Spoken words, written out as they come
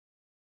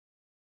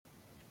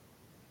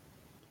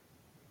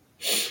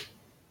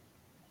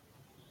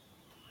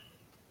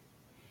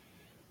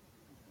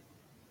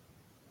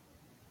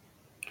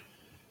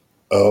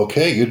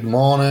Okay, good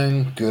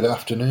morning, good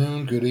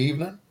afternoon, good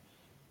evening.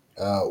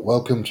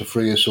 Welcome to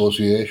Free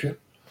Association.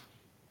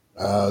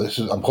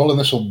 I'm calling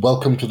this a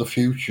Welcome to the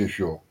Future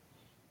show.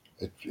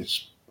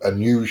 It's a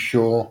news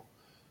show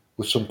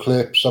with some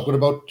clips. I've got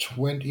about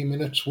 20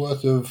 minutes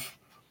worth of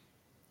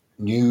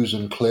news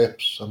and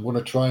clips. I'm going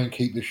to try and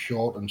keep this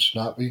short and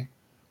snappy.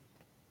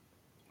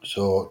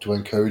 So to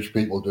encourage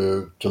people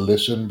to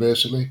listen,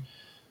 basically.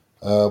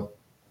 Uh,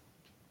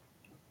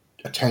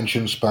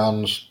 Attention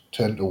spans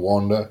tend to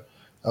wander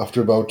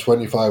after about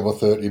 25 or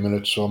 30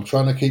 minutes. So I'm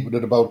trying to keep it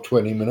at about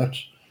 20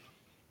 minutes.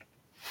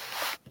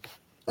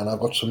 And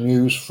I've got some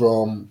news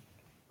from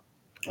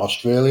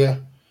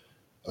Australia,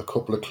 a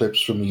couple of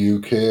clips from the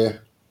UK,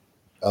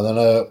 and then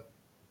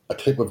a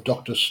clip of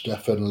Dr.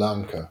 Stefan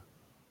Lanka,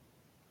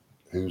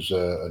 who's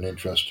an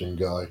interesting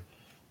guy.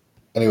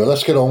 Anyway,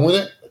 let's get on with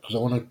it because I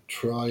want to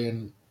try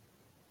and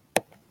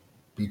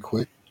be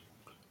quick.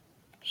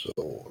 So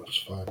let's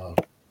find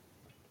out.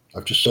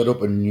 I've just set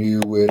up a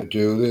new way to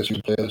do this.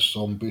 You play this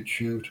on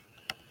BitChute.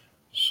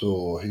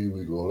 So here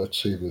we go.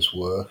 Let's see if this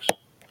works.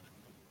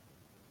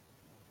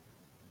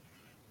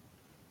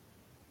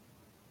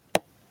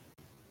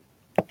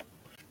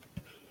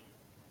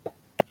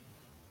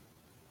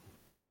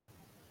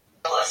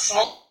 A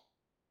small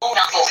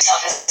number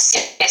suffer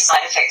serious side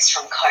effects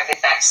from COVID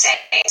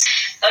vaccines.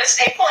 Those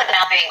people are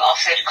now being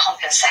offered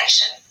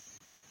compensation.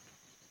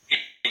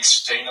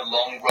 It's been a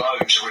long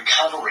road to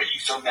recovery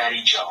for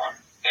Matty John.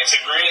 It's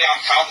a really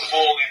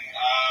uncomfortable and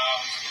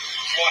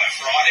quite a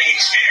frightening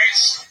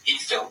experience.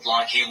 He felt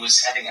like he was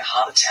having a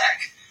heart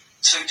attack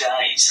 2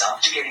 days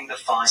after getting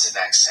the Pfizer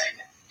vaccine.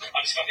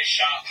 I just got this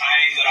sharp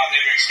pain that I've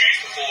never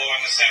experienced before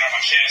in the centre of my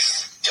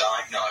chest.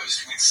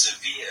 Diagnosed with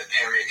severe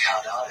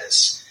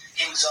pericarditis,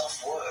 he was off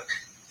work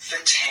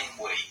for 10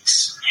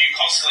 weeks. You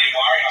constantly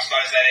worry, I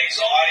suppose, that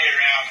anxiety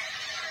around,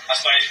 I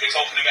suppose, we're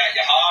talking about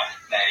your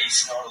heart.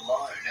 Matty's not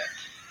alone.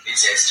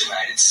 It's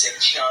estimated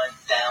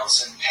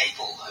 79,000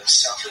 people have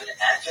suffered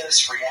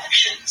adverse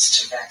reactions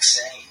to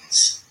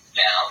vaccines.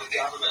 Now the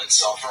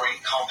government's offering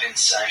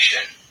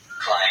compensation.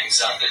 Claims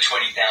under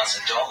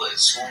 $20,000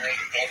 will need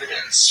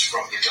evidence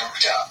from your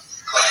doctor.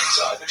 Claims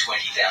over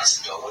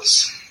 $20,000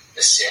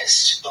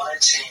 assessed by a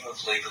team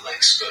of legal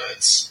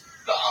experts.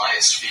 The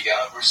highest figure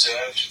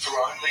reserved for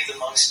only the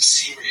most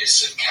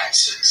serious of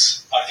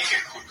cases. I think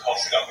it could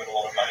cost the government a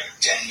lot of money.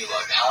 Daniel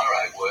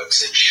O'Pare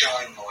works at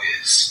Shine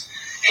Lawyers.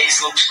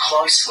 He's looked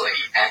closely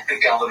at the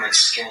government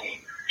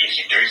scheme. If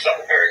you do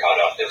suffer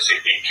pericarditis,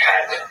 it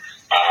can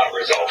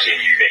result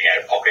in you being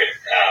out of pocket.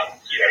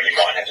 You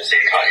might have to see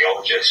a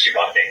cardiologist, you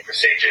might need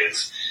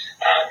procedures.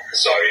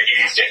 So it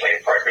is definitely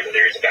appropriate that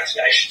there is a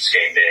vaccination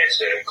scheme there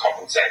to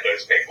compensate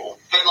those people.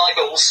 But like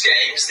all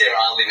schemes, there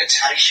are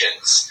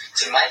limitations.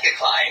 To make a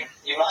claim,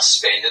 you must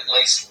spend at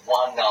least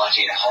one night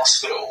in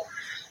hospital.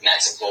 And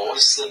that's a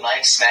clause that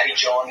makes Matty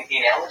John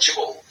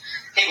ineligible.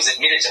 He was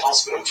admitted to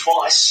hospital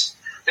twice,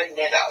 but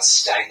never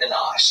stayed the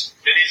night.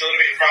 It is a little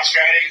bit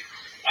frustrating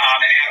and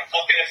out of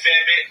pocket a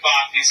fair bit,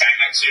 but in saying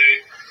that too,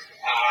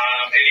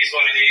 it is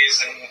what it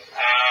is, and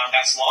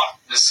that's life.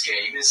 The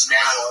scheme is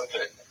now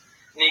open.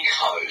 Nick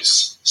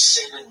Hose,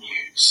 7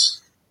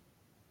 News.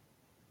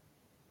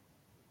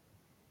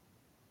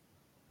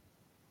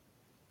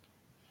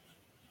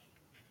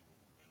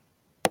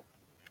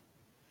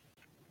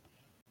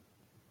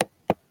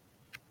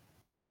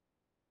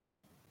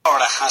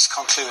 Florida has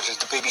concluded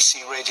the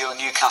BBC Radio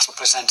Newcastle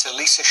presenter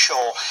Lisa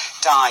Shaw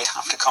died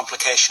after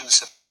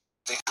complications of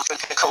the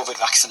COVID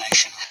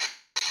vaccination.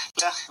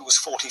 Who was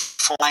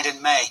 44, died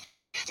in May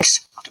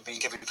after being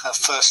given her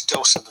first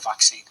dose of the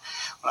vaccine.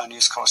 Well, our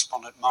news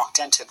correspondent Mark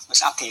Denton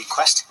was at the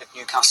inquest at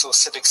Newcastle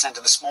Civic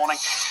Centre this morning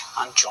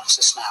and joins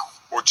us now.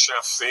 Well,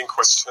 Jeff, the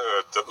inquest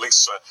heard that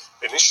Lisa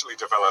initially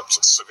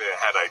developed severe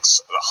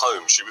headaches at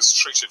home. She was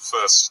treated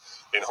first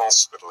in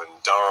hospital in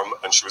Durham,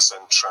 and she was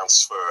then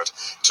transferred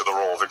to the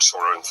Royal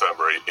Victoria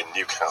Infirmary in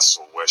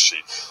Newcastle, where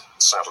she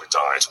sadly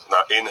died.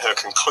 Now, in her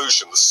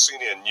conclusion, the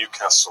senior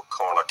Newcastle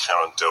coroner,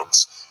 Karen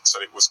Dilks,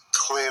 said it was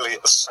clearly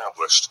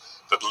established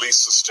that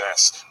Lisa's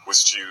death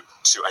was due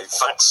to a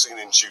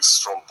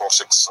vaccine-induced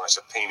thrombotic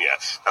cytopenia.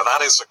 Now,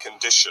 that is a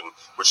condition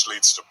which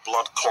leads to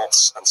blood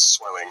clots and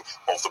swelling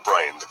of the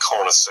brain. The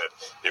coroner said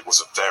it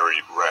was a very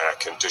rare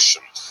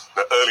condition.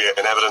 Now, earlier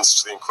in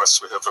evidence to the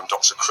inquest, we heard from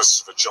Dr.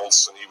 Christopher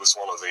Johnson. He was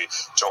one of the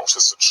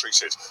doctors that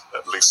treated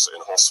Lisa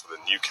in hospital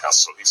in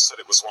Newcastle. He said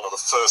it was one of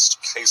the first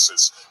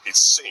cases he'd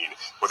seen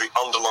where the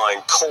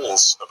underlying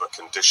cause of a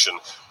condition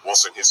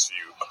was, in his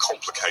view, a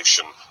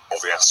complication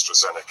of the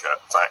AstraZeneca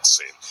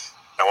vaccine.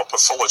 Now, a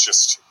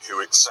pathologist who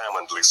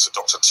examined Lisa,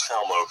 Dr.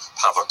 Talmo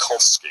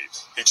Pavakovsky,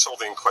 he told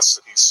the inquest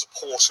that he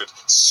supported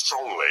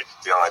strongly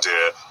the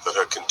idea that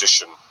her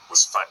condition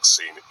was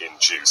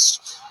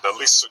vaccine-induced. Now,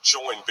 Lisa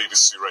joined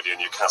BBC Radio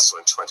Newcastle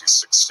in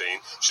 2016.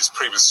 She's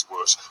previously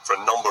worked for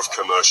a number of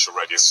commercial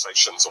radio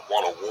stations and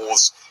won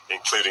awards,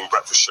 including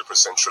Breakfast Show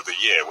Presenter of the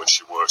Year when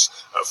she worked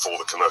for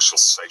the commercial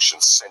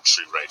station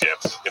Century Radio.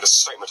 In a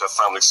statement, her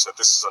family said,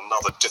 "This is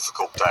another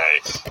difficult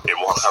day in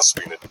what has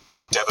been a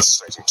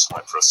devastating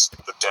time for us.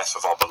 The death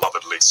of our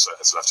beloved Lisa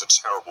has left a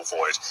terrible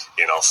void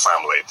in our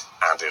family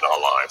and in our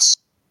lives.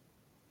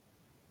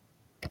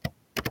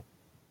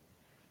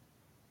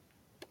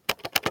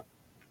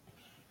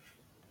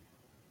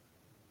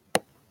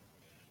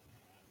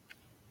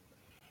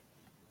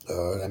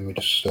 Let me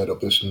just set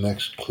up this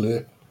next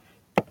clip.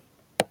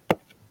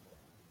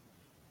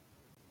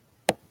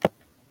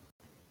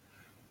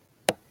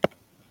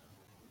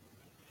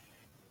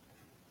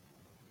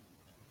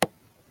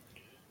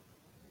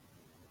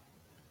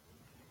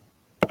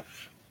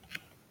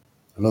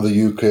 Another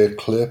UK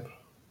clip.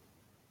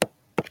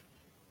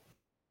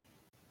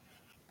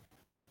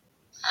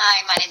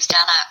 Hi, my name's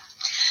Dana.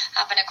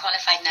 I've been a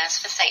qualified nurse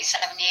for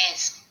 37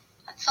 years.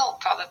 I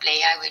thought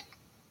probably I would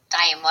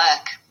die in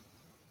work.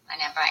 I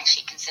never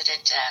actually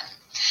considered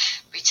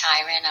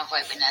retiring. I've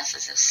worked with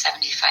nurses of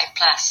 75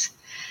 plus.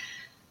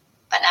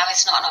 But now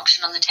it's not an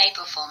option on the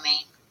table for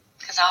me,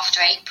 because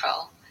after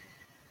April,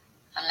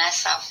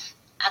 unless I've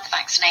had the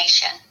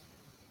vaccination,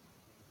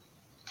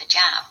 the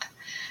jab,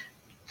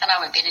 then I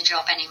won't be in a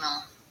job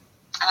anymore.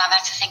 And I've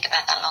had to think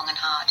about that long and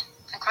hard,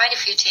 and cried a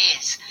few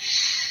tears.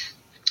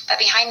 But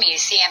behind me you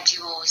see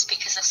empty walls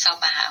because I've sold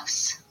my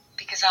house,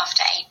 because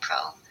after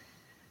April,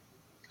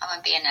 I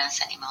won't be a nurse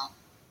anymore.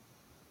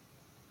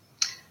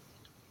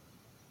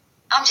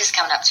 I'm just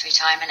coming up to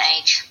retirement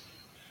age.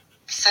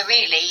 So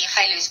really, if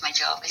I lose my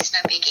job, it's no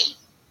biggie.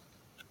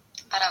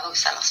 But I've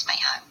also lost my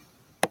home.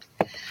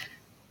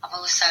 I've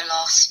also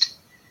lost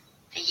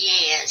the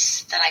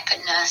years that I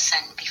put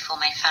nursing before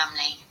my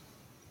family,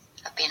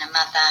 of being a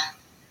mother,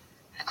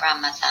 a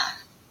grandmother,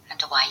 and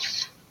a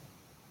wife.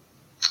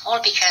 All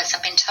because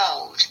I've been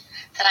told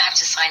that I have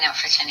to sign up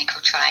for a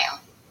clinical trial.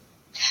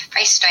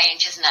 Very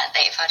strange, isn't it,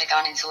 that if I'd have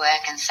gone into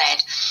work and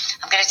said,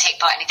 I'm going to take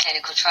part in a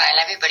clinical trial,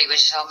 everybody would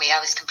have told me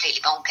I was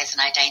completely bonkers and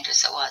how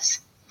dangerous it was.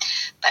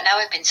 But now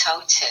I've been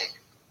told to.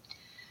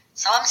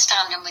 So I'm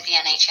standing with the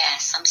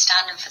NHS. I'm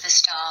standing for the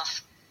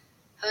staff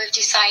who have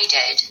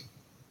decided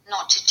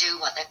not to do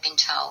what they've been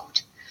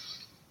told.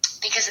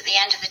 Because at the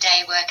end of the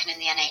day, working in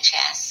the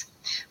NHS,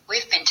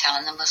 we've been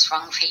telling them what's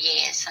wrong for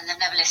years, and they've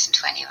never listened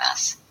to any of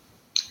us.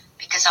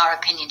 Because our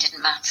opinion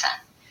didn't matter.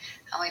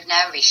 And we've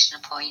now reached a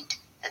point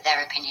that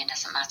their opinion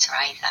doesn't matter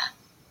either.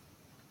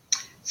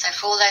 So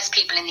for all those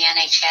people in the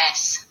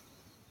NHS,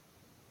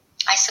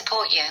 I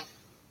support you.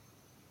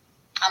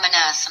 I'm a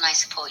nurse and I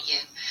support you.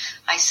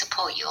 I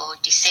support your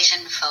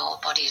decision for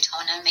body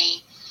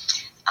autonomy.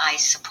 I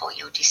support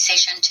your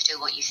decision to do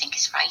what you think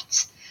is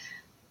right.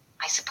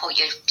 I support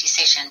your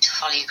decision to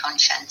follow your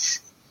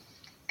conscience.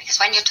 Because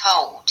when you're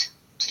told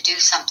to do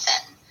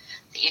something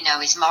that you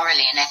know is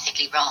morally and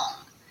ethically wrong,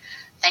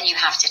 then you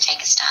have to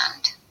take a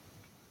stand.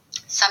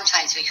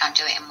 Sometimes we can't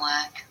do it in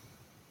work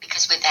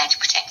because we're there to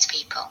protect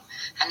people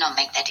and not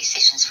make their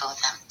decisions for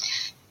them.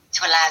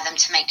 To allow them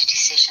to make the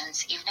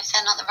decisions, even if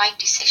they're not the right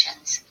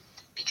decisions,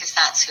 because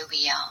that's who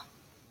we are.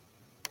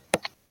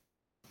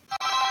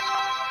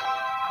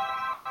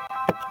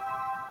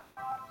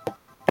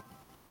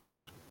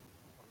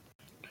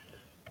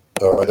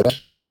 All right, the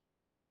next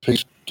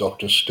piece,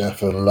 Dr.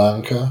 Stefan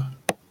Lanka.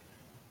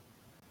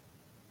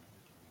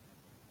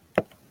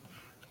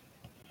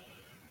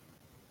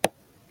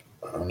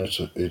 And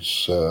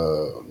it's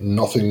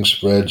nothing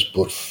spreads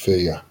but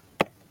fear.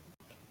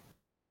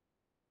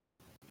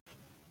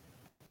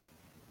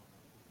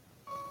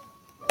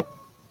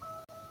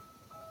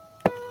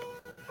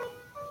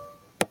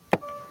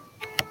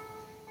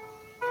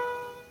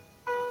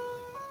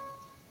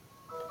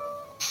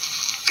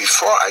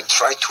 Before I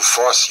try to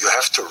force, you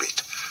have to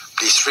read.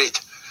 Please read.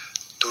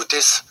 Do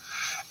this.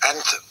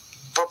 And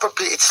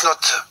probably it's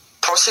not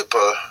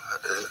possible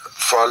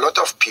for a lot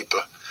of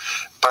people.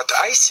 But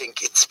I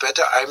think it's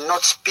better I'm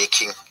not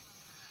speaking.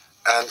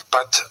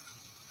 But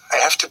I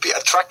have to be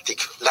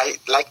attractive,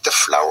 like the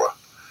flower.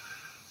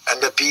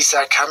 And the bees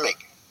are coming.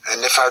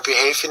 And if I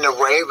behave in a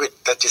way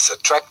that is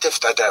attractive,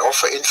 that I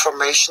offer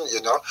information,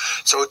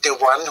 so the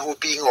one who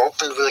being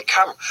open will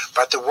come.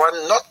 But the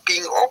one not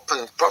being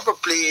open,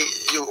 probably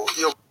you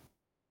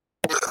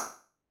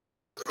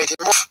make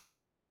it move.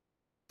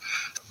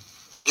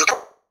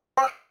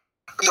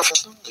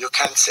 You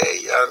can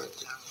say,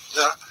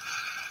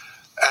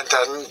 and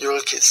then you'll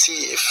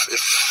see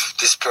if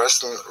this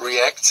person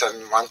reacts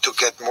and want to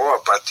get more.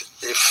 But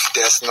if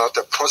there's not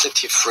a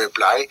positive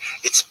reply,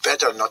 it's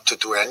better not to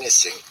do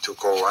anything, to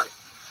go on.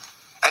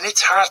 And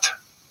it's hard.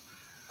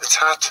 It's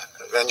hard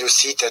when you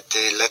see that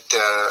they let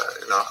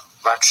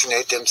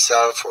vaccinate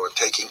themselves or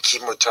taking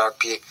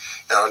chemotherapy,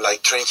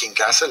 like drinking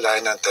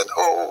gasoline and then,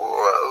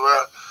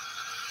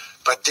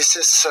 but this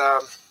is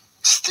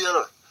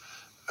still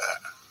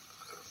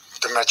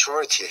the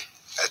majority,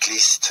 at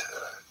least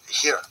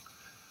here.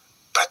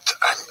 But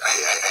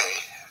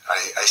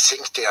I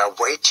think they are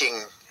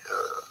waiting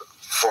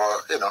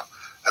for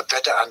a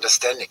better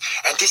understanding,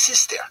 and this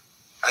is there,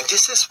 and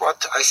this is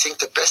what I think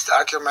the best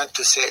argument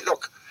to say.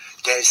 Look,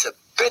 there is a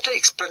better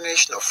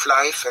explanation of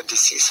life and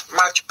disease,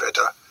 much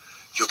better.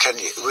 You can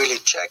really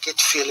check it,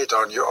 feel it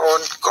on your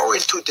own, go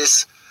into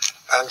this,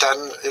 and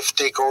then if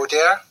they go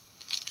there,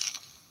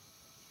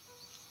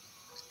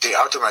 they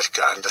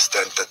automatically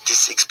understand that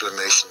this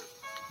explanation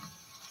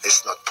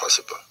is not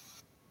possible.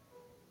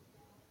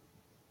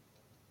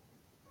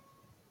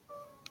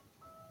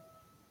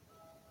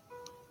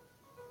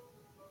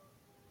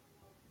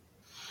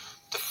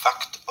 The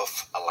fact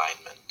of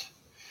alignment.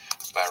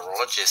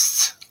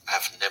 Virologists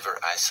have never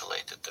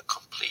isolated the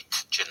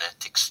complete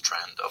genetic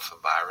strand of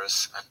a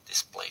virus and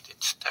displayed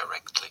it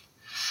directly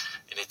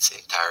in its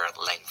entire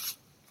length.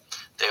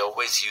 They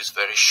always use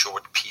very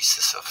short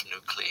pieces of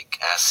nucleic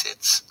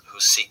acids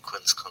whose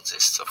sequence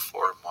consists of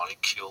 4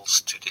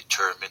 molecules to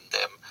determine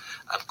them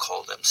and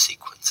call them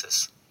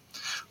sequences.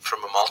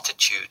 From a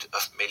multitude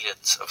of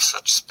millions of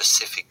such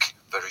specific,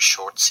 very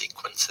short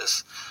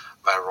sequences,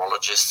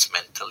 virologists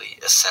mentally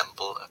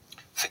assemble a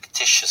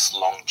fictitious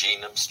long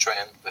genome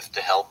strand with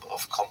the help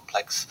of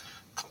complex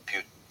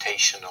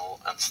computational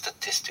and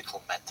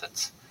statistical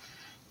methods.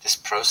 This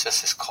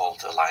process is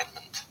called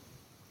alignment.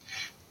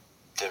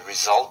 The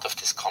result of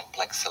this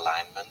complex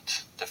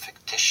alignment, the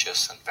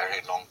fictitious and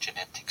very long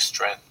genetic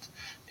strand,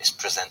 is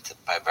presented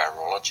by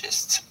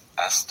virologists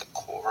as the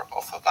core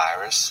of a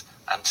virus,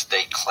 and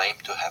they claim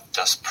to have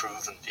thus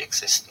proven the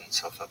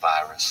existence of a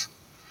virus.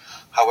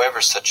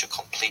 However, such a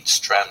complete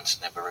strand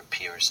never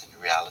appears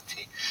in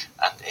reality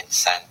and in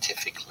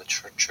scientific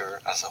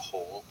literature as a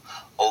whole,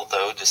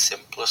 although the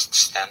simplest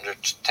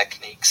standard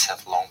techniques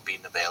have long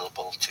been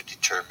available to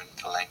determine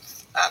the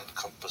length and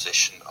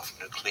composition of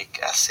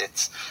nucleic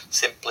acids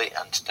simply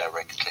and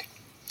directly.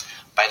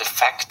 By the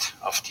fact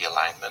of the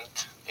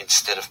alignment,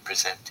 instead of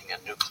presenting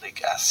a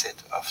nucleic acid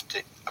of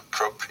the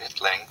appropriate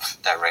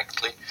length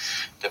directly,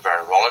 the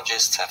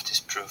virologists have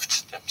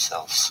disproved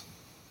themselves.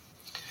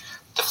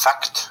 The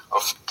fact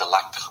of the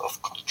lack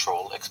of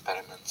control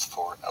experiments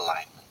for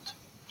alignment.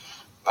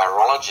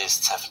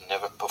 Virologists have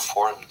never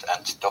performed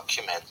and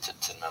documented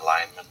an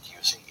alignment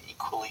using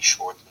equally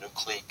short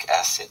nucleic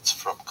acids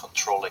from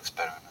control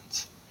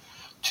experiments.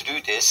 To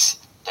do this,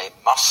 they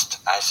must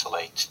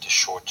isolate the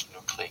short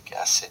nucleic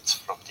acids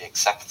from the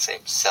exact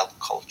same cell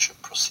culture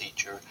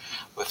procedure,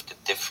 with the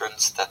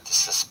difference that the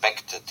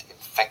suspected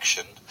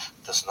infection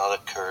does not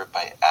occur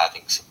by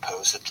adding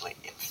supposedly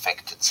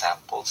infected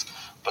samples,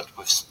 but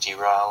with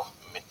sterile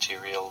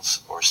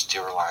materials or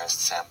sterilized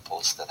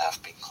samples that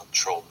have been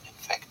control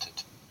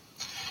infected.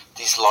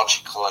 These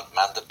logical and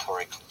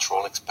mandatory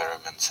control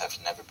experiments have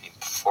never been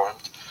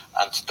performed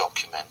and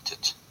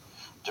documented.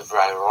 The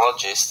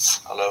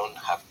virologists alone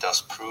have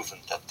thus proven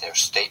that their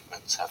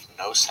statements have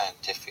no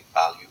scientific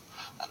value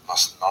and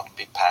must not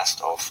be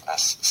passed off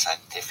as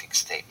scientific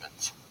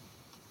statements.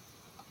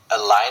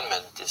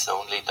 Alignment is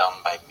only done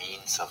by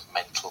means of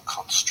mental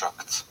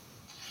constructs.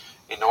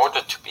 In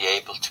order to be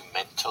able to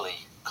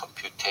mentally,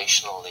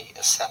 computationally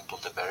assemble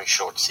the very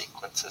short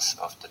sequences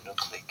of the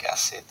nucleic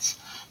acids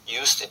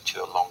used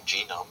into a long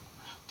genome,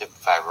 the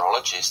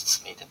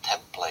virologists need a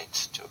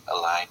template to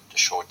align the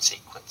short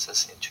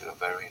sequences into a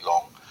very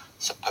long,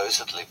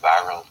 supposedly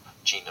viral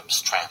genome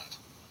strand.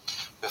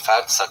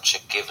 Without such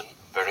a given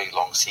very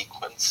long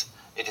sequence,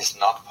 it is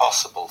not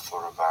possible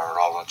for a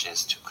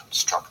virologist to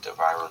construct a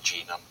viral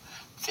genome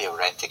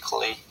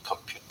theoretically,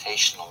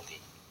 computationally.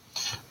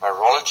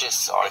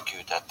 Virologists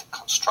argue that the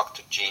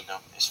constructed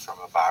genome is from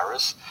a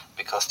virus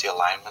because the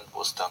alignment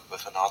was done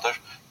with another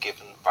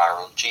given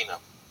viral genome.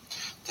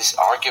 This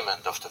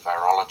argument of the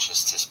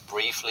virologist is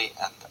briefly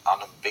and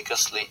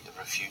unambiguously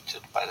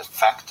refuted by the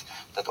fact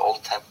that all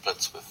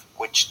templates with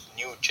which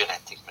new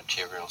genetic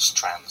material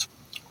strands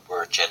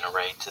were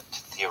generated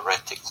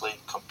theoretically,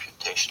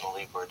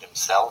 computationally were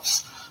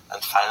themselves,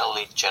 and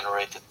finally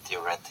generated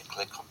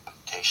theoretically,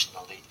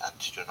 computationally, and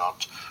do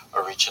not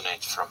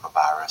originate from a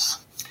virus.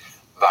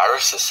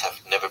 Viruses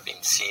have never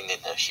been seen in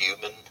a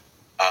human,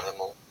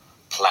 animal,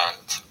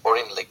 plant, or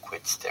in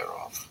liquids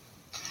thereof.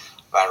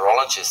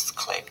 Virologists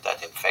claim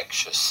that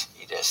infectious,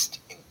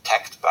 i.e.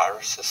 intact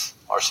viruses,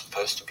 are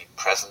supposed to be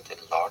present in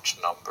large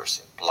numbers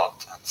in blood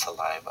and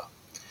saliva.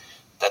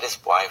 That is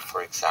why,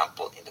 for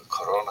example, in the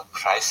corona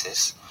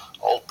crisis,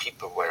 all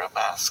people wear a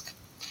mask.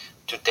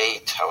 To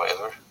date,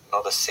 however,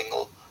 not a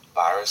single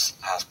virus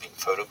has been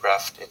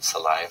photographed in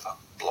saliva,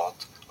 blood,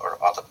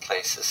 or other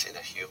places in a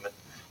human,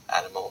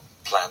 animal,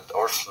 plant,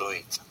 or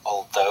fluid,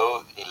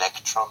 although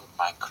electron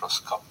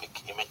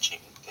microscopic imaging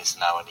is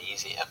now an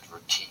easy and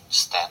routine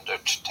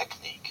standard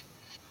technique.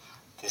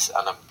 This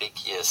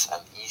unambiguous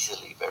and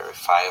easily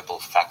verifiable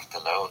fact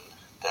alone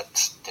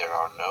that there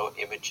are no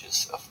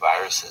images of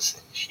viruses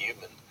in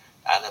human,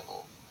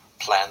 animal,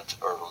 plant,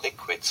 or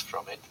liquids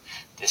from it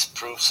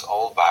disproves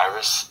all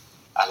virus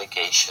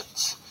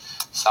allegations.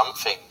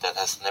 Something that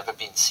has never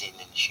been seen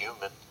in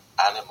human,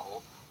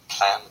 animal,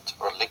 plant,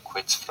 or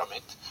liquids from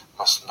it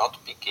must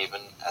not be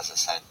given as a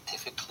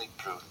scientifically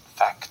proven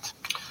fact.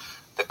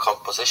 The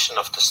composition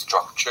of the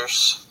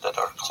structures that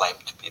are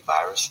claimed to be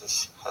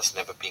viruses has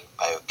never been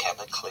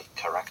biochemically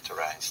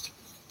characterized.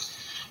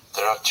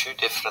 There are two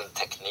different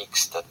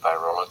techniques that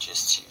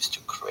virologists use to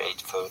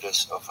create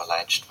photos of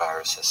alleged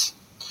viruses.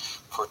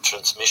 For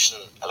transmission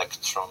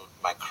electron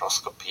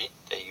microscopy,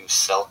 they use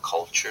cell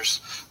cultures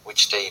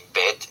which they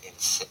embed in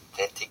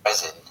synthetic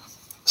resin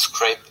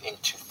scrape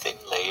into thin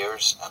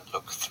layers and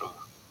look through.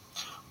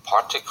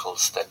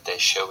 Particles that they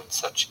show in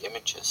such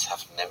images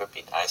have never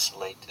been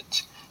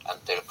isolated, and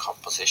their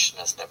composition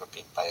has never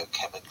been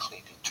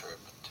biochemically determined.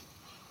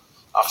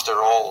 After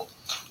all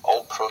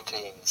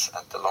proteins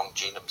and the long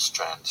genome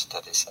strand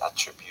that is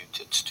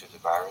attributed to the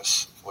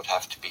virus would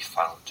have to be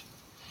found.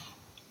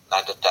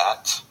 Neither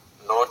that,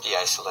 nor the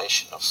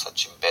isolation of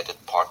such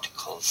embedded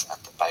particles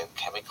and the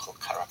biochemical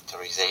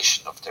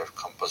characterization of their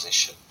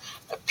composition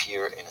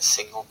appear in a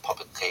single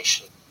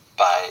publication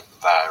by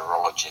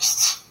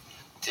virologists.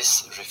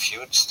 This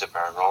refutes the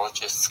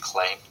virologists'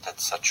 claim that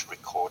such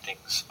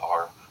recordings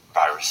are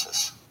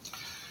viruses.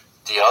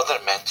 The other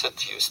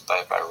method used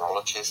by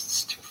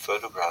virologists to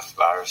photograph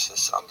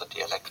viruses under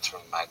the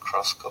electron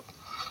microscope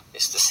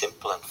is the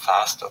simple and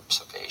fast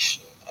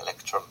observation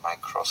electron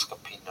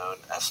microscopy known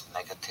as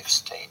negative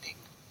staining.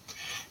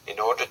 In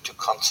order to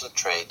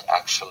concentrate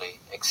actually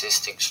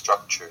existing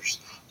structures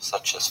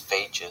such as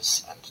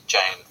phages and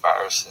giant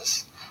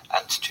viruses,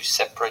 and to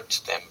separate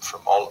them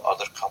from all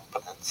other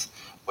components,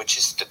 which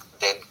is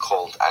then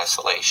called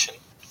isolation,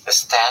 a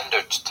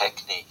standard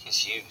technique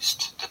is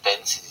used, the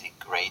density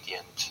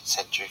gradient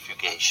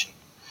centrifugation.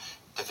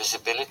 The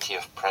visibility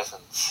of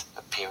presence,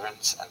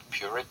 appearance and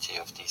purity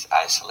of these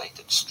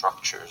isolated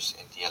structures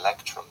in the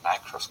electron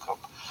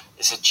microscope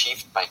is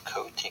achieved by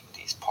coating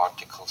these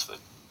particles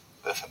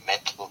with a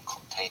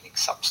metal-containing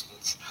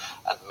substance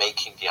and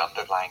making the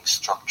underlying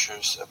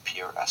structures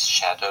appear as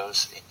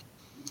shadows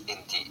in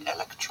the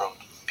electron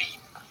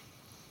beam.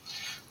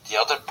 The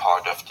other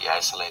part of the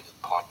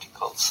isolated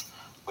particles,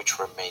 which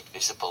were made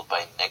visible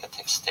by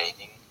negative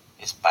staining,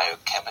 is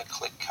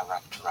biochemically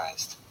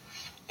characterized.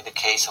 In the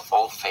case of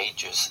all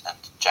phages and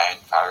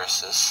giant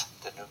viruses,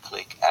 the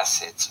nucleic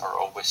acids are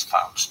always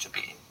found to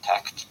be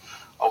intact,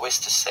 always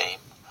the same,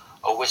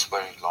 always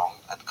very long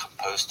and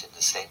composed in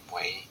the same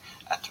way,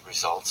 and the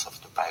results of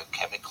the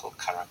biochemical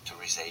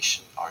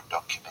characterization are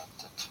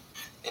documented.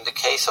 In the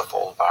case of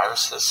all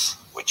viruses,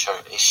 which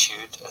are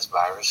issued as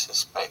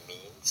viruses by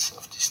means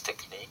of this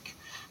technique,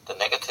 the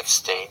negative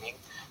staining,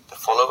 the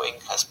following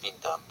has been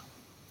done.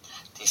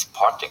 These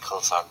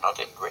particles are not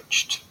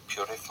enriched,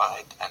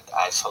 purified and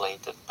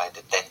isolated by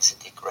the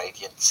density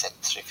gradient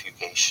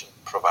centrifugation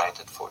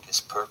provided for this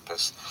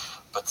purpose,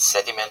 but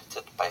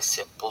sedimented by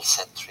simple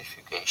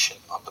centrifugation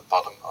on the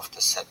bottom of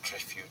the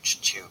centrifuge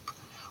tube,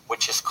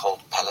 which is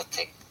called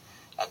pelleting,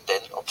 and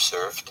then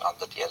observed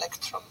under the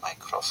electron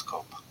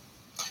microscope.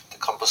 The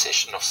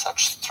composition of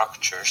such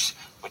structures,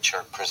 which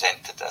are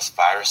presented as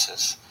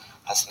viruses,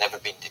 has never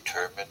been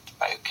determined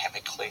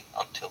biochemically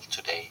until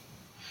today.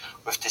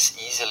 With this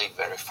easily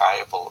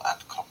verifiable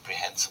and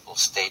comprehensible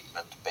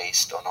statement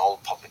based on all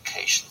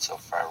publications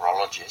of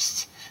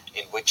virologists,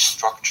 in which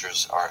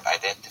structures are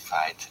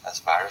identified as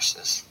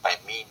viruses by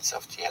means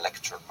of the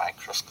electron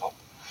microscope,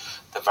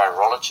 the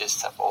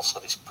virologists have also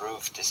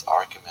disproved this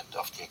argument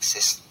of the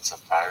existence of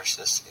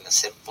viruses in a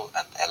simple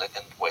and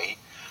elegant way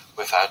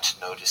without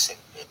noticing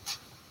it.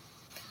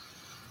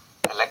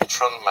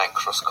 Electron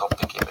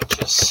microscopic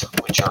images,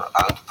 which are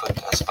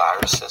output as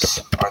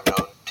viruses, are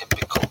known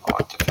typical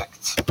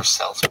artifacts or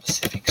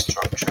cell-specific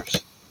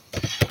structures.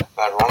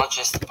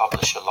 Virologists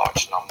publish a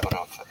large number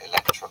of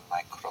electron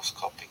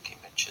microscopic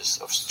images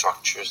of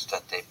structures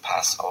that they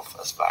pass off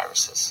as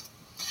viruses.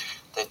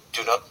 They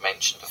do not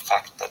mention the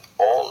fact that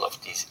all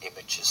of these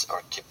images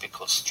are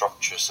typical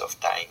structures of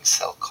dying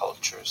cell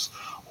cultures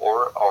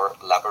or are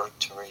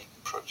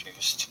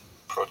laboratory-produced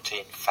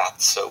protein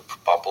fat soap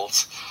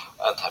bubbles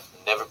and have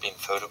never been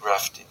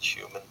photographed in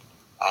human,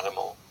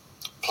 animal,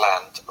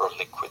 plant or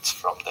liquids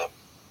from them.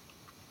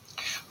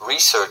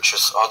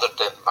 Researchers other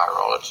than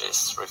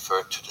virologists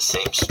refer to the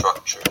same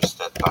structures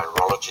that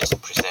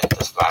virologists present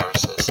as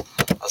viruses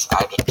as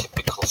either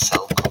typical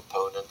cell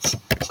components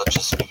such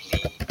as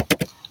villi,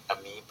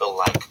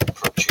 amoeba-like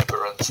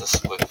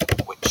protuberances with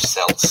which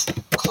cells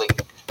cling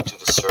to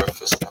the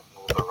surface and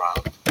move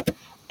around,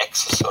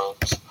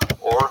 exosomes,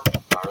 or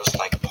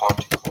virus-like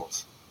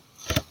particles.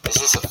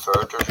 This is a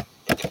further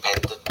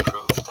independent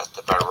proof that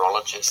the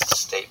virologist's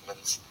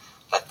statements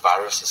that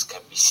viruses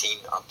can be seen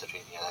under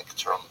the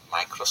electron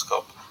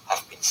microscope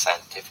have been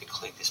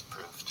scientifically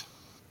disproved.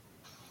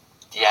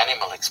 The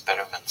animal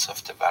experiments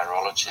of the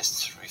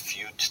virologists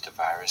refute the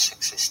virus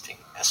existing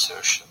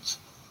assertions.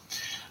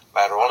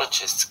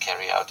 Virologists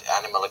carry out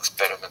animal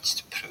experiments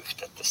to prove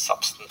that the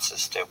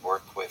substances they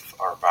work with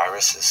are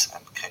viruses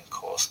and can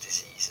cause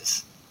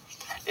diseases.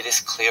 It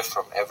is clear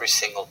from every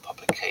single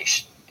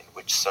publication in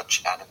which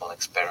such animal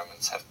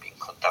experiments have been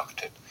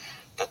conducted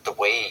that the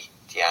way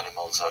the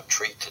animals are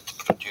treated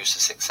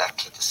produces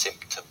exactly the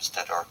symptoms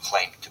that are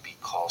claimed to be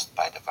caused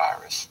by the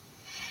virus.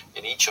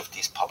 In each of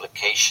these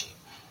publications,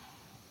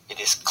 it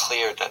is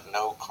clear that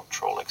no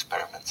control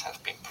experiments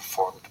have been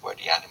performed where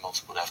the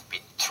animals would have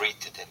been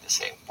treated in the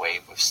same way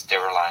with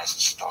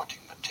sterilized starting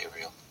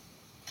material.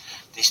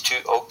 These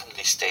two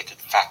openly stated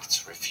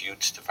facts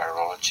refute the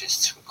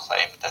virologists who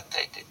claim that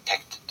they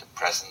detected the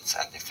presence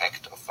and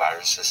effect of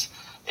viruses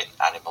in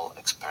animal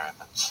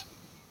experiments.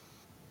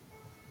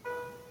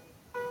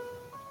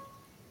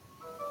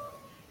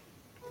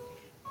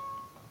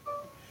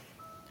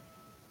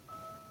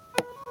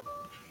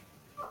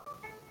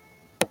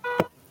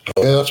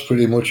 Yeah, that's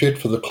pretty much it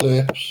for the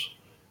clips.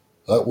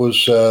 That was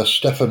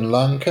Stefan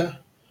Lanka.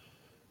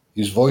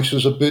 His voice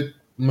is a bit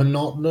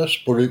monotonous,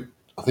 but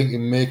I think it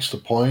makes the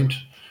point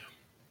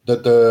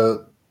that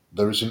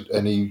there isn't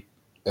any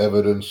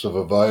evidence of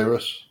a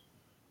virus,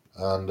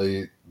 and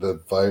the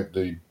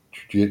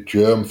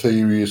germ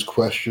theory is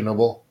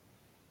questionable,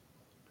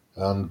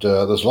 and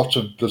there's lots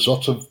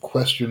of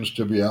questions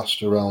to be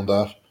asked around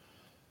that.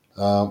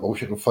 I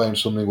wish I could find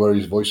something where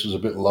his voice is a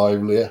bit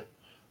livelier,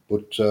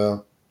 but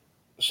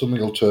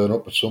something will turn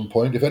up at some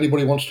point. If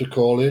anybody wants to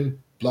call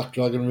in, Black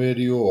Dragon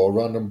Radio or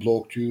Random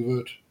Bloke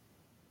Juvert,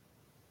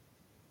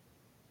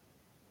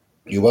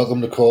 you're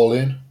welcome to call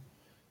in.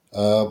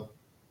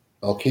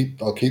 I'll keep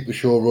the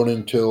show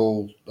running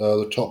till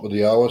the top of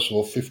the hour,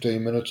 so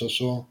 15 minutes or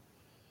so.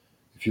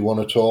 If you want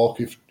to talk,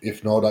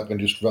 if not, I can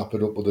just wrap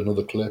it up with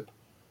another clip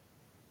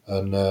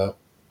and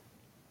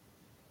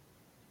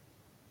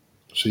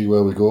see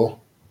where we go.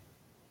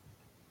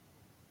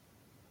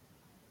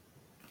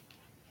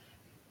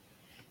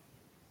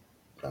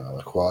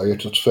 They're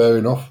quiet. That's fair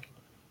enough.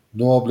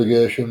 No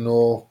obligation,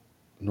 no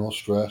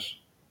stress.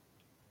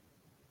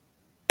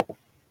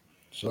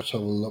 So let's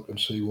have a look and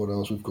see what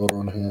else we've got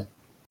on here.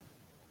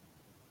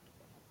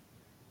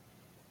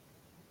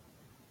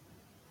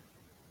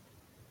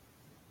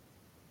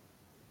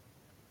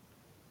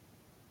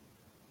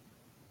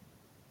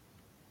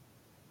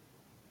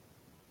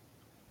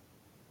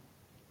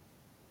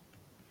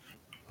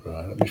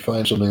 Right, let me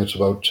find something that's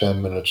about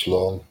 10 minutes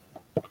long.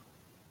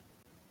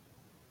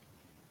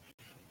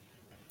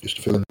 Just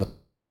to fill in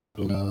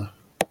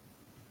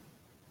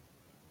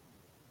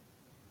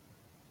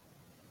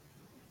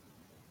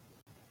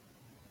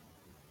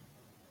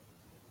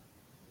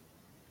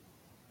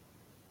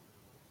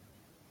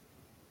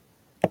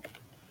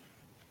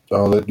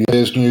the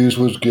today's news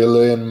was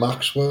Ghislaine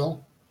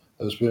Maxwell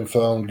has been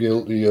found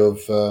guilty of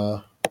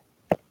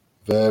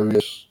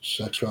various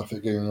sex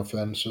trafficking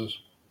offences.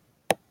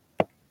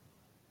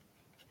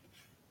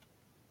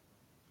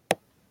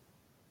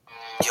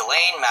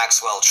 Ghislaine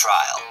Maxwell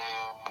trial.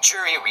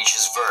 Jury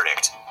reaches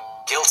verdict.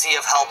 Guilty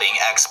of helping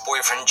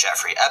ex-boyfriend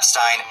Jeffrey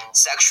Epstein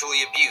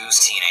sexually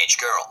abuse teenage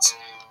girls.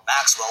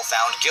 Maxwell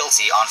found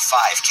guilty on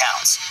 5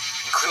 counts,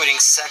 including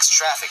sex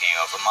trafficking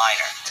of a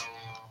minor.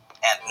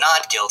 And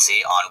not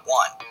guilty on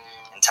 1,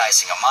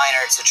 enticing a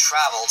minor to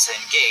travel to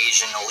engage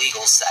in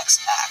illegal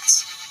sex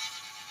acts.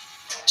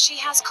 She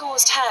has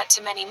caused hurt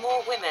to many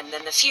more women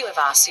than the few of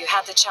us who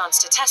had the chance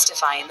to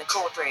testify in the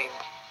courtroom.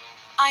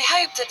 I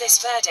hope that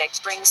this verdict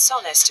brings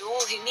solace to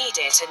all who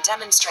need it and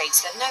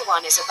demonstrates that no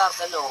one is above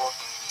the law.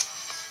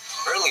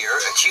 Earlier,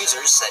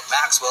 accusers said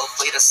Maxwell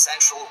played a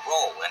central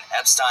role in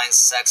Epstein's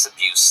sex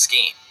abuse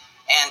scheme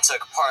and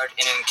took part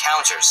in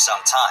encounters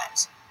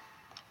sometimes.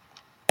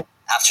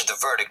 After the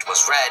verdict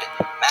was read,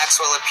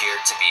 Maxwell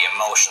appeared to be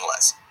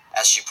emotionless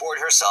as she poured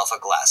herself a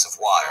glass of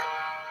water.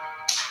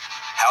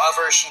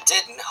 However, she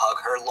didn't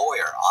hug her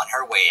lawyer on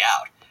her way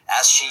out,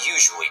 as she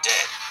usually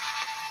did.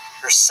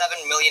 Her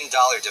 $7 million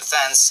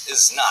defense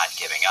is not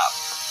giving up.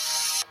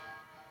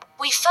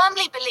 We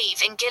firmly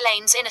believe in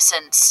Ghislaine's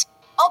innocence.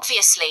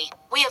 Obviously,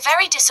 we are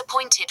very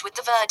disappointed with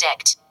the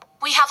verdict.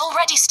 We have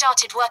already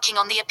started working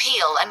on the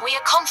appeal and we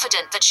are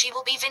confident that she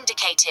will be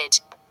vindicated.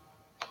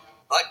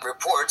 But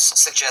reports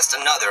suggest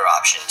another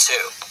option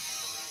too.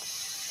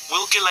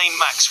 Will Ghislaine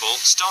Maxwell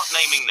start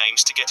naming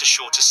names to get a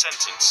shorter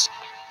sentence?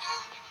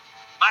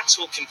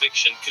 Maxwell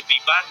conviction could be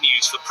bad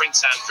news for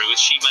Prince Andrew as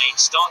she may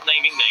start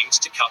naming names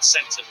to cut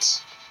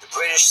sentence. The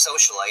British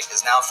socialite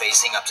is now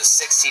facing up to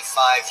 65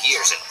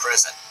 years in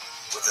prison.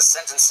 With the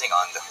sentencing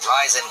on the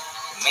horizon,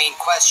 the main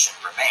question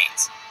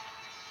remains.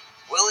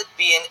 Will it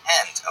be an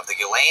end of the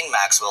Ghislaine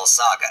Maxwell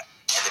saga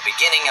and the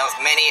beginning of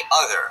many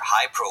other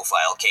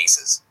high-profile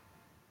cases?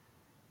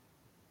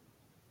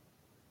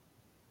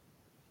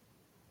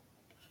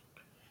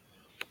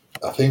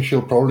 I think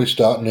she'll probably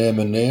start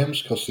naming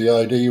names because the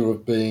idea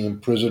of being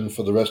in prison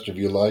for the rest of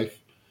your life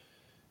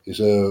is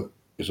a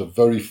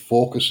very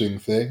focusing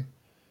thing.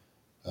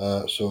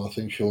 So I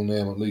think she'll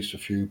name at least a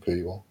few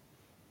people.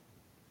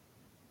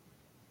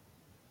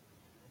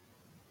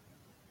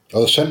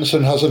 The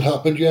sentencing hasn't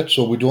happened yet,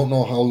 so we don't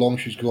know how long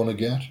she's going to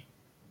get.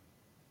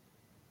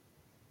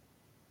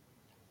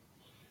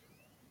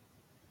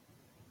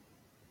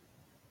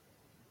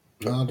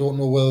 I don't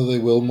know whether they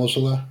will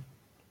muzzle her.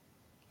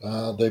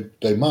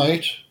 They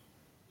might.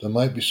 There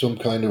might be some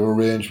kind of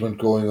arrangement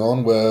going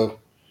on where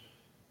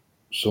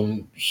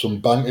some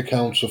bank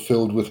accounts are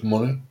filled with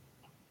money.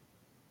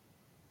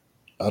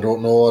 I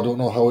don't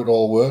know how it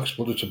all works,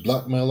 but it's a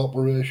blackmail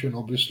operation,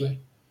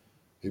 obviously.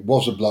 It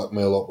was a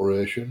blackmail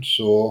operation,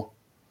 so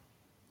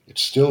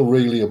it's still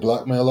really a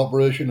blackmail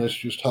operation. It's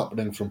just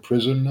happening from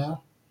prison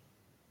now.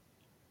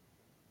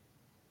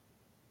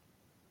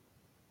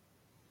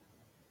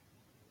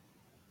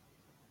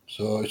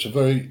 So it's a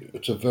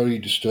very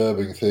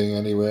disturbing thing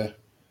anyway.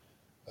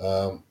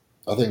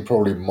 I think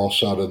probably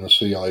Mossad and the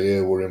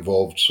CIA were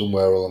involved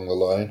somewhere along the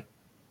line.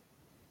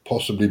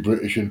 Possibly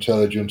British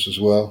intelligence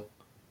as well.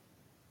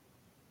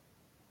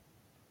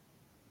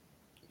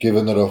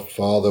 given that her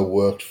father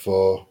worked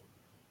for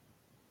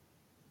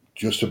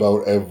just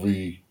about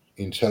every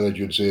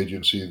intelligence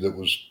agency that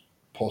was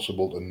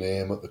possible to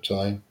name at the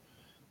time,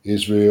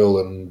 Israel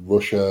and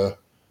Russia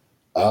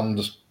and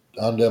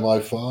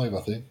MI5,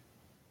 I think.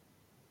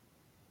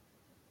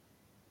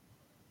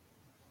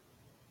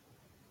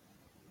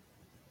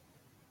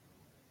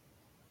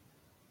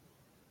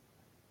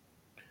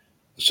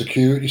 The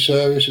security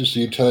services,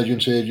 the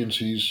intelligence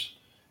agencies,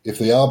 if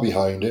they are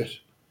behind it,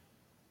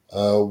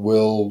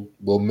 will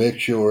make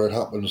sure it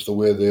happens the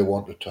way they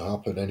want it to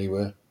happen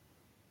anyway.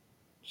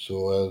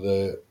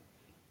 So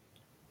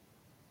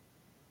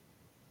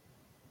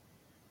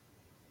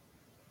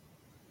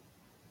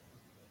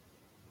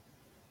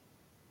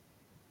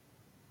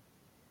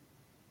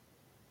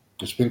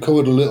it's been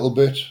covered a little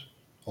bit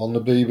on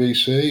the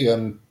BBC,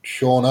 and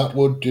Sean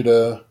Atwood did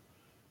an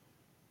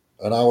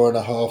hour and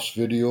a half's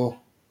video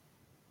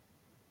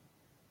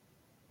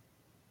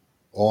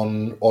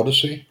on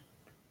Odyssey,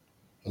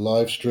 a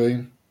live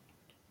stream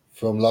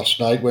from last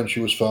night when she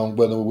was found,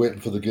 when they were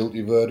waiting for the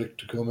guilty verdict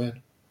to come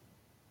in,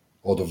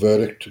 or the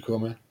verdict to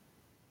come in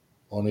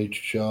on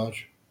each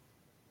charge.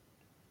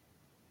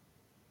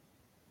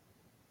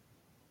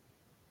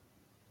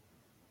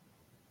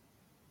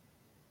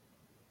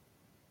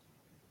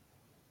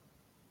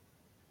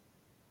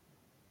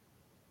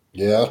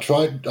 Yeah, I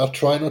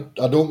try not.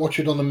 I don't watch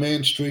it on the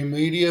mainstream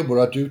media, but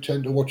I do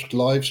tend to watch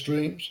live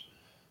streams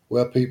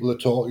where people are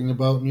talking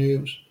about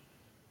news.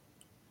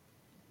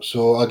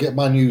 So I get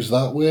my news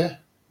that way.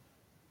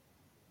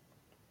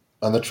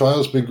 And the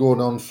trial's been going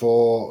on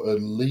for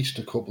at least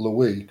a couple of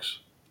weeks,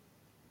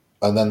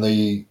 and then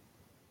the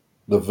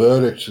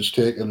verdict has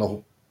taken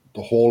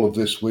the whole of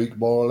this week,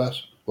 more or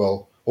less.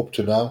 Well, up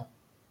to now.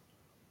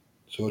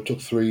 So it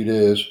took 3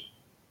 days.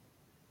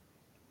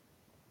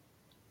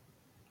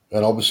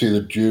 And obviously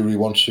the jury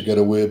wants to get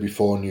away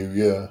before New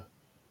Year,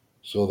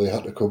 so they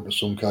had to come to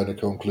some kind of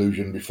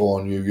conclusion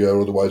before New Year,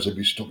 otherwise they'd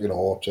be stuck in a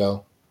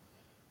hotel.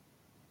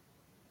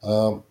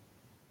 All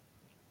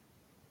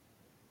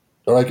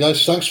right,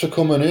 guys, thanks for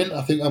coming in.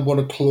 I think I'm going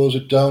to close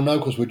it down now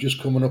because we're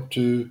just coming up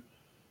to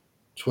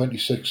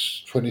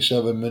 26,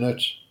 27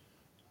 minutes.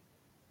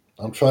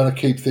 I'm trying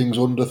to keep things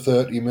under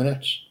 30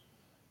 minutes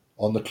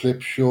on the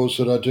clip shows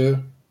that I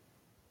do.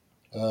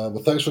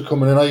 But thanks for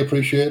coming in. I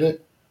appreciate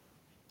it.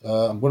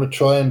 I'm going to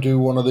try and do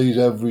one of these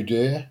every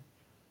day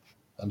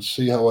and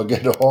see how I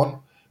get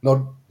on.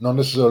 Not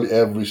necessarily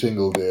every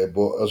single day,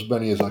 but as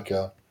many as I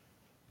can.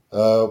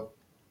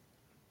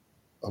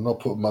 I'm not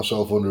putting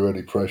myself under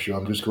any pressure.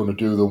 I'm just going to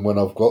do them when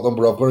I've got them.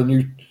 But I've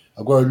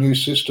got a new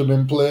system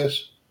in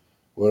place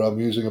where I'm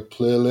using a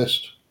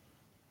playlist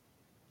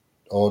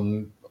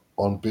on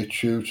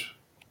BitChute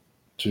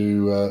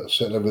to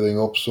set everything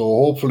up. So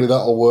hopefully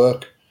that'll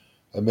work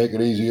and make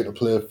it easier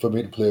for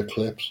me to play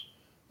clips.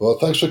 Well,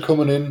 thanks for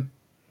coming in,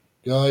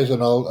 guys,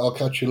 and I'll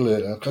catch you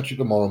later. I'll catch you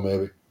tomorrow,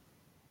 maybe.